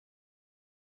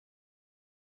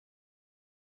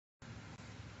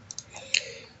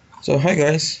So hi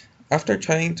guys, after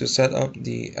trying to set up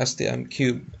the STM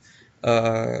cube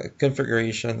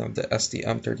configuration of the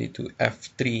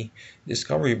STM32F3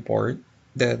 discovery board,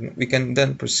 then we can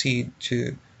then proceed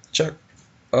to check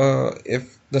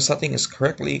if the setting is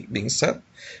correctly being set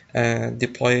and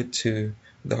deploy it to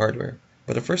the hardware.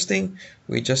 But the first thing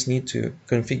we just need to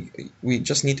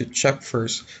check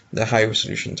first the high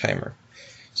resolution timer.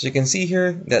 So you can see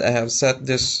here that I have set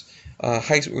this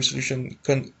high resolution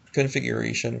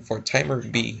configuration for timer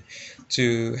B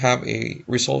to have a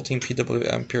resulting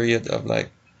PWM period of like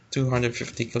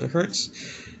 250 kilohertz.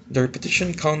 The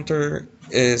repetition counter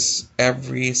is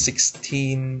every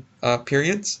 16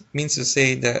 periods, means to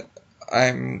say that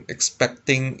I'm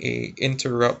expecting a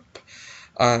interrupt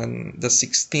on the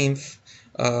 16th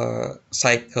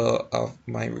cycle of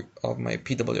my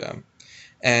PWM.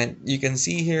 And you can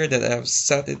see here that I've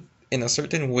set it in a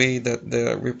certain way that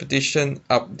the repetition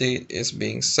update is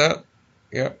being set.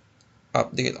 Yeah,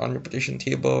 update on repetition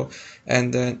table,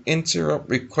 and then interrupt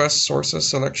request sources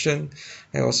selection.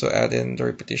 I also add in the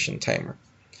repetition timer.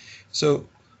 So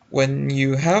when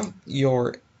you have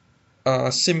your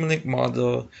Simulink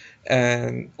model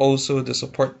and also the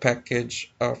support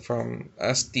package from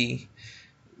SD,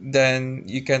 then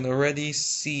you can already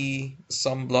see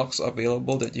some blocks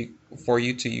available that you for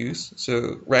you to use.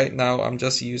 So right now I'm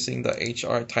just using the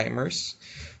HR timers.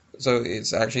 So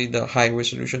it's actually the high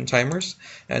resolution timers,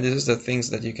 and this is the things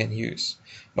that you can use.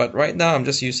 But right now I'm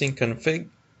just using config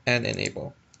and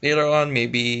enable. Later on,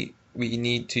 maybe we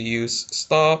need to use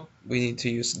stop, we need to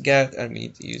use get, and we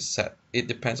need to use set. It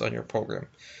depends on your program.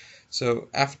 So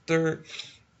after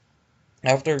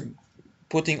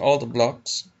putting all the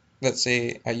blocks, let's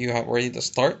say you have already the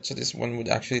start, so this one would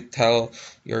actually tell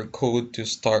your code to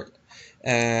start.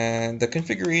 And the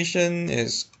configuration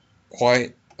is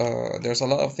quite, there's a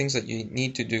lot of things that you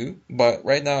need to do, but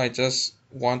right now I just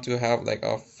want to have like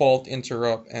a fault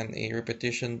interrupt and a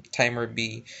repetition timer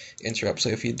B interrupt. So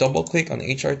if you double click on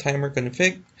HR timer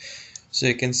config, so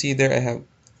you can see there I have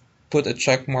put a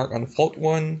check mark on fault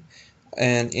 1,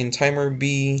 and in timer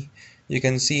B you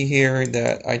can see here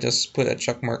that I just put a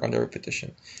check mark on the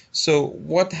repetition. So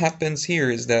what happens here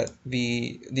is that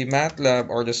the MATLAB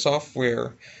or the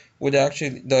software would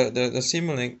actually the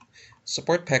Simulink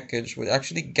support package would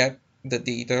actually get the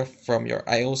data from your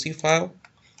IOC file,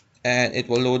 and it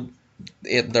will load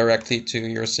it directly to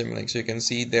your Simulink. So you can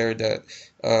see there that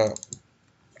uh,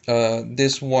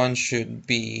 this one should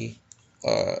be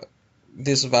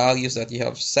these values that you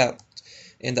have set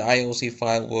in the IOC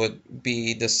file would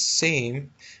be the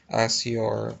same as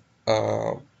your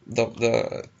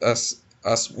the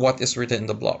as what is written in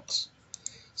the blocks.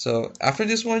 So after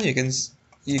this one, you can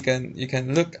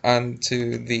look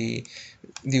onto the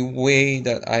way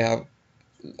that I have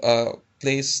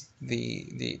place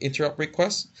the interrupt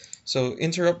request. So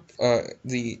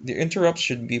the interrupt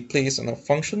should be placed on a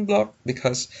function block,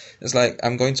 because it's like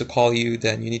I'm going to call you,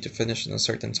 then you need to finish in a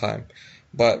certain time.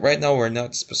 But right now we're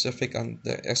not specific on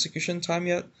the execution time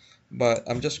yet, but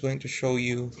I'm just going to show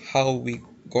you how we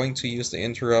going to use the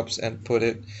interrupts and put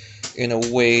it in a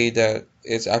way that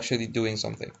it's actually doing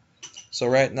something. So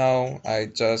right now I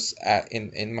just add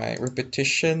in my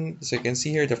repetition, so you can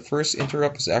see here the first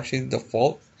interrupt is actually the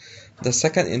fault. The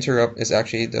second interrupt is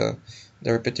actually the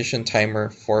repetition timer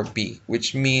for B,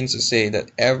 which means to say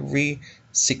that every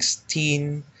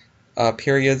 16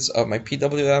 periods of my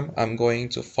PWM, I'm going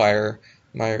to fire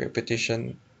my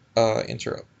repetition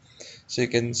interrupt. So you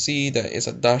can see that it's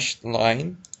a dashed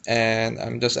line, and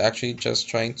I'm just actually just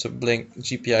trying to blink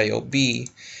GPIO B,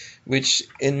 which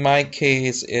in my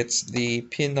case it's the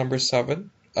pin number 7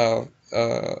 of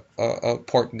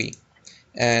port B.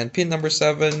 And pin number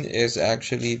 7 is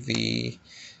actually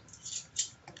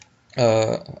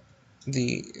uh,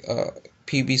 the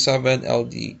PB7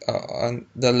 LD on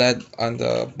the LED on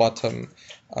the bottom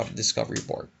of discovery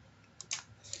board.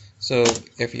 So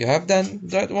if you have done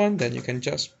that one, then you can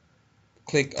just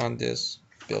click on this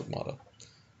build model.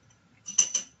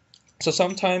 So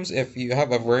sometimes if you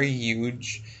have a very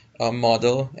huge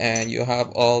model and you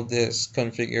have all these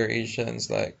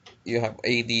configurations, like you have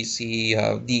ADC, you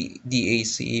have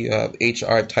DAC, you have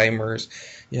HR timers,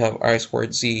 you have R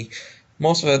squared Z,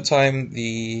 most of the time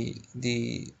the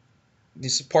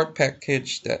support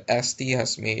package that SD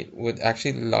has made would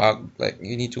actually log, like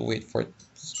you need to wait for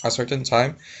a certain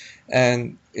time,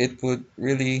 and it would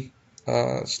really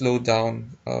slow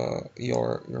down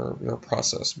your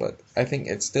process. But I think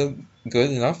it's still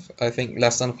good enough. I think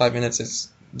less than 5 minutes is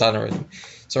done already.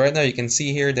 So right now you can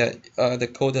see here that the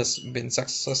code has been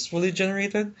successfully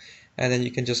generated, and then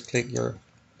you can just click your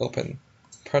open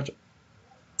project.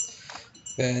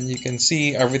 Then you can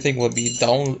see everything will be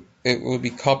it will be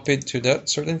copied to that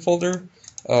certain folder.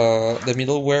 The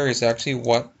middleware is actually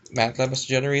what MATLAB has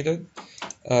generated.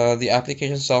 The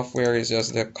application software is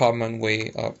just the common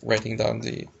way of writing down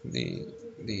the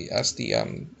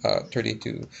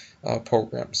STM32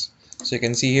 programs. So you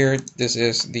can see here, this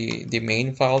is the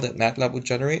main file that MATLAB would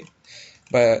generate.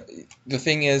 But the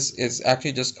thing is, it's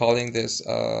actually just calling this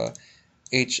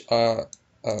h uh,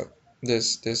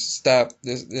 this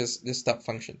step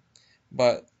function.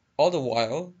 But all the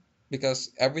while,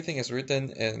 because everything is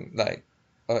written in like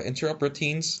interrupt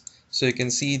routines, so you can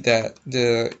see that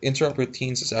the interrupt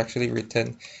routines is actually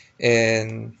written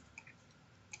in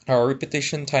our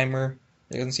repetition timer.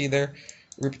 You can see there,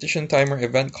 repetition timer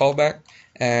event callback,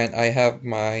 and I have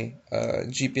my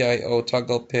GPIO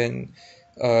toggle pin,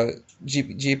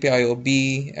 GPIO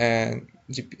B, and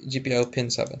GPIO pin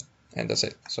 7, and that's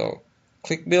it. So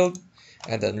click build,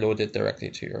 and then load it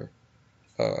directly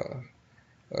uh,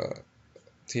 uh,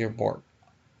 to your board.